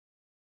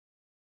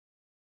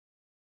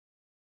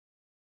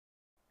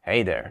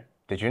Hey there!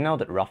 Did you know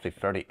that roughly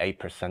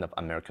 38% of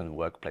American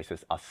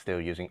workplaces are still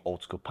using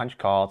old-school punch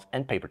cards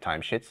and paper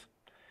timesheets?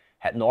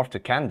 Head north to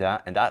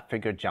Canada and that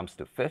figure jumps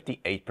to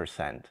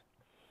 58%.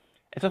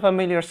 It's a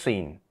familiar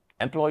scene.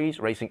 Employees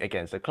racing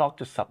against the clock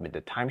to submit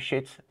the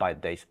timesheets by the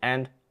day's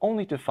end,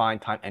 only to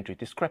find time entry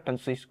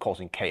discrepancies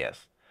causing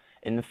chaos.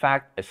 In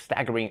fact, a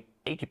staggering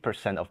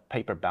 80% of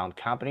paper-bound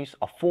companies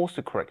are forced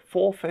to correct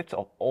 4/5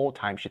 of all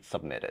timesheets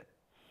submitted.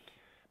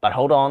 But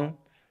hold on,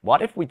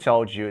 what if we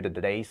told you that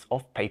the days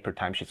of paper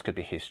timesheets could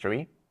be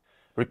history?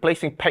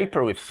 Replacing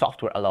paper with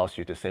software allows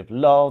you to save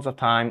loads of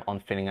time on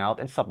filling out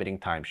and submitting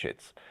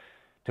timesheets.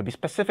 To be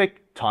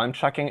specific, time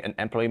tracking and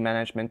employee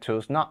management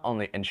tools not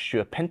only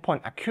ensure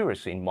pinpoint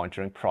accuracy in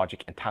monitoring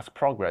project and task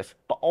progress,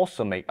 but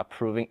also make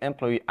approving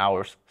employee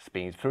hours,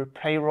 speeding through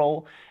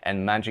payroll,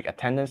 and managing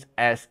attendance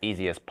as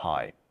easy as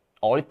pie.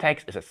 All it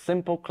takes is a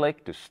simple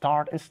click to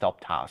start and stop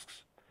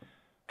tasks.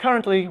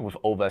 Currently, with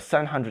over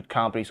 700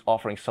 companies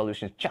offering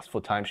solutions just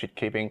for timesheet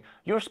keeping,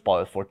 you're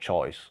spoiled for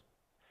choice.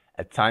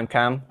 At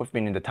Timecam, we've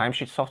been in the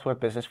timesheet software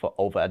business for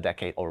over a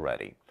decade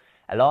already.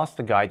 Allow us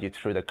to guide you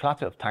through the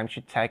clutter of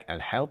timesheet tech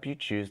and help you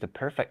choose the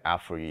perfect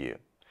app for you.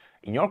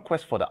 In your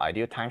quest for the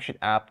ideal timesheet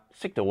app,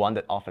 seek the one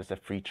that offers a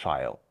free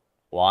trial.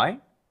 Why?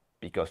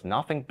 Because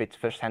nothing beats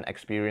first-hand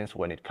experience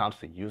when it comes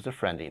to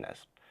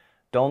user-friendliness.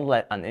 Don't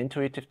let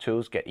unintuitive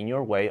tools get in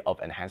your way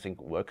of enhancing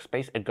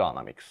workspace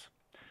ergonomics.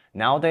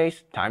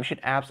 Nowadays,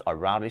 timesheet apps are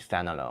rarely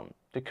standalone.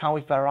 They come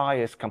with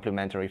various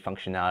complementary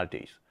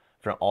functionalities,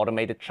 from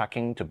automated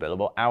tracking to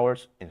billable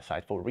hours,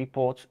 insightful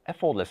reports,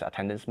 effortless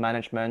attendance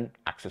management,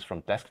 access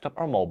from desktop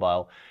or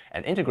mobile,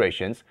 and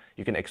integrations.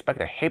 You can expect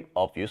a heap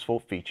of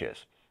useful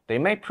features. They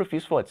may prove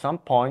useful at some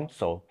point,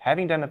 so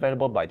having them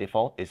available by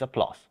default is a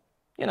plus.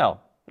 You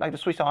know, like the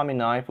Swiss Army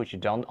knife which you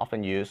don't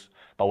often use,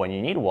 but when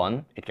you need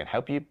one, it can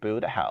help you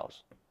build a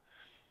house.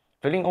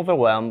 Feeling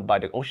overwhelmed by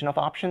the ocean of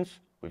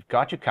options? We've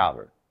got you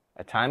covered.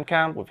 At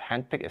Timecam, we've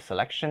handpicked a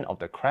selection of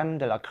the creme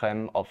de la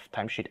creme of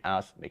timesheet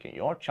apps, making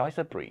your choice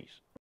a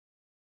breeze.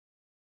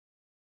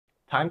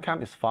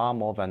 Timecam is far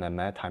more than a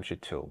mere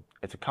timesheet tool.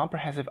 It's a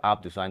comprehensive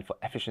app designed for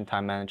efficient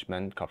time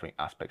management, covering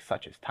aspects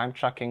such as time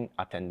tracking,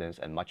 attendance,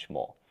 and much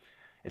more.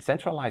 It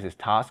centralizes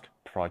task,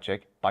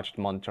 project, budget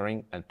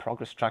monitoring, and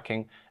progress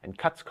tracking, and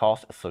cuts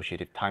costs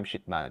associated with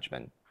timesheet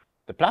management.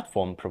 The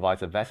platform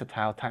provides a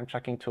versatile time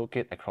tracking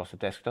toolkit across the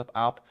desktop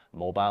app,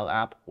 mobile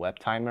app, web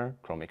timer,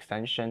 Chrome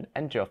extension,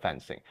 and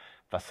geofencing,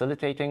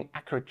 facilitating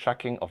accurate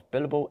tracking of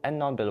billable and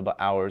non-billable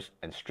hours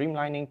and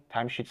streamlining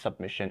timesheet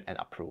submission and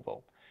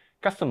approval.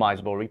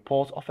 Customizable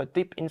reports offer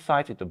deep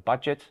insights into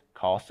budget,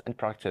 cost, and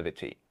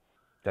productivity.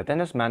 The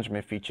attendance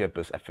management feature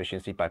boosts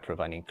efficiency by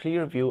providing a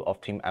clear view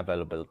of team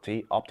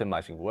availability,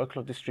 optimizing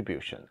workload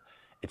distribution.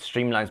 It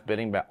streamlines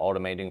billing by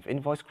automating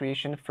invoice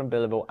creation from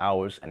billable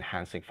hours,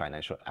 enhancing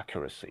financial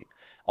accuracy.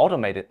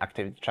 Automated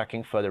activity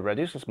tracking further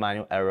reduces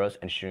manual errors,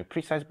 ensuring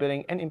precise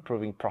billing and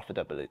improving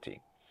profitability.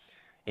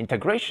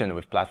 Integration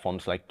with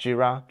platforms like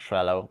Jira,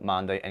 Trello,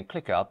 Monday, and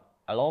ClickUp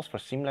allows for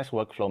seamless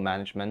workflow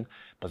management,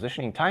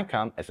 positioning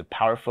Timecam as a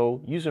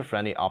powerful,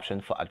 user-friendly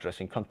option for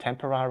addressing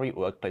contemporary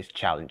workplace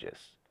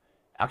challenges.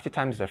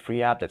 ActiveTime is a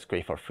free app that's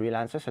great for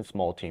freelancers and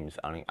small teams,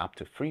 allowing up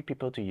to 3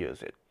 people to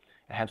use it.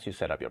 It helps you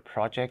set up your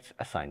projects,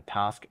 assign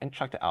tasks, and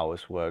track the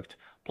hours worked,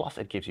 plus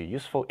it gives you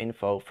useful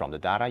info from the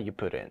data you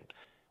put in.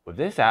 With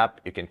this app,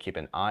 you can keep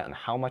an eye on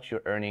how much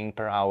you're earning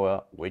per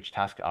hour, which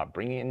tasks are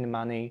bringing in the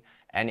money,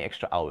 any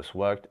extra hours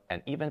worked,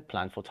 and even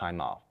plan for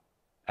time off.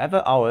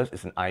 EverHours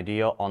is an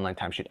ideal online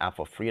timesheet app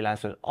for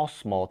freelancers or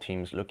small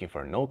teams looking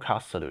for a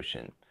no-cost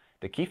solution.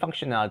 The key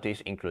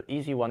functionalities include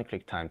easy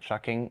one-click time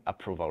tracking,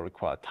 approval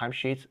required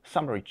timesheets,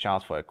 summary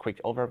charts for a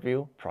quick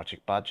overview,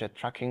 project budget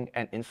tracking,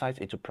 and insights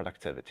into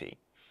productivity.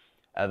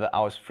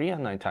 EverHours free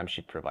online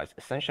timesheet provides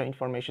essential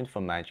information for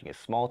managing a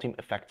small team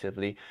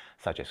effectively,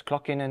 such as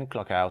clock in and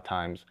clock out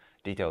times,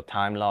 detailed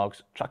time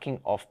logs, tracking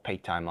of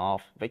paid time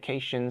off,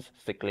 vacations,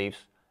 sick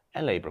leaves,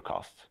 and labor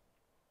costs.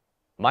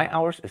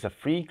 MyHours is a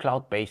free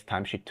cloud-based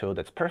timesheet tool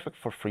that's perfect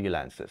for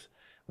freelancers.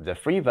 With the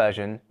free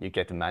version, you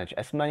get to manage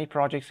as many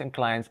projects and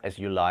clients as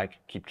you like,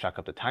 keep track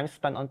of the time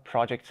spent on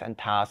projects and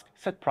tasks,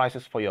 set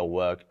prices for your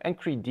work, and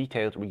create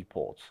detailed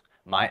reports.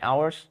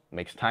 MyHours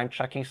makes time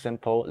tracking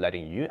simple,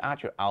 letting you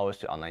add your hours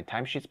to online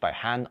timesheets by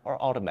hand or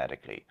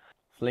automatically.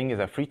 Sling is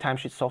a free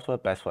timesheet software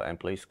best for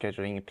employee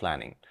scheduling and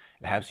planning.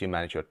 It helps you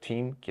manage your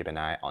team, keep an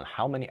eye on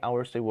how many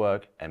hours they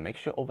work, and make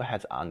sure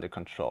overheads are under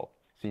control.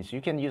 Since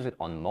you can use it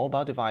on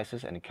mobile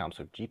devices and it comes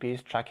with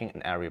GPS tracking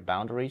and area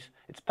boundaries,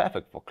 it's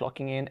perfect for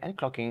clocking in and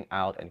clocking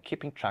out and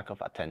keeping track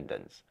of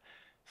attendance.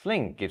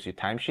 Sling gives you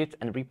timesheets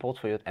and reports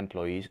for your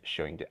employees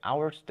showing the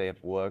hours they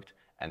have worked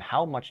and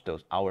how much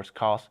those hours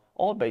cost,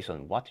 all based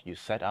on what you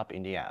set up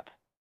in the app.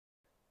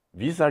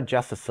 These are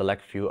just a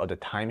select few of the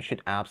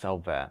timesheet apps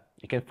out there.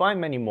 You can find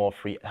many more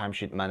free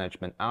timesheet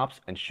management apps,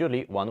 and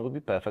surely one will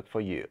be perfect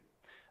for you.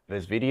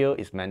 This video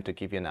is meant to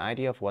give you an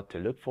idea of what to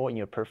look for in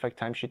your perfect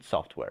timesheet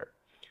software.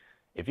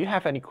 If you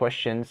have any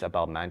questions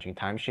about managing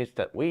timesheets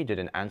that we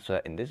didn't answer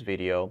in this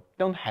video,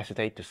 don't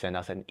hesitate to send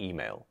us an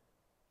email.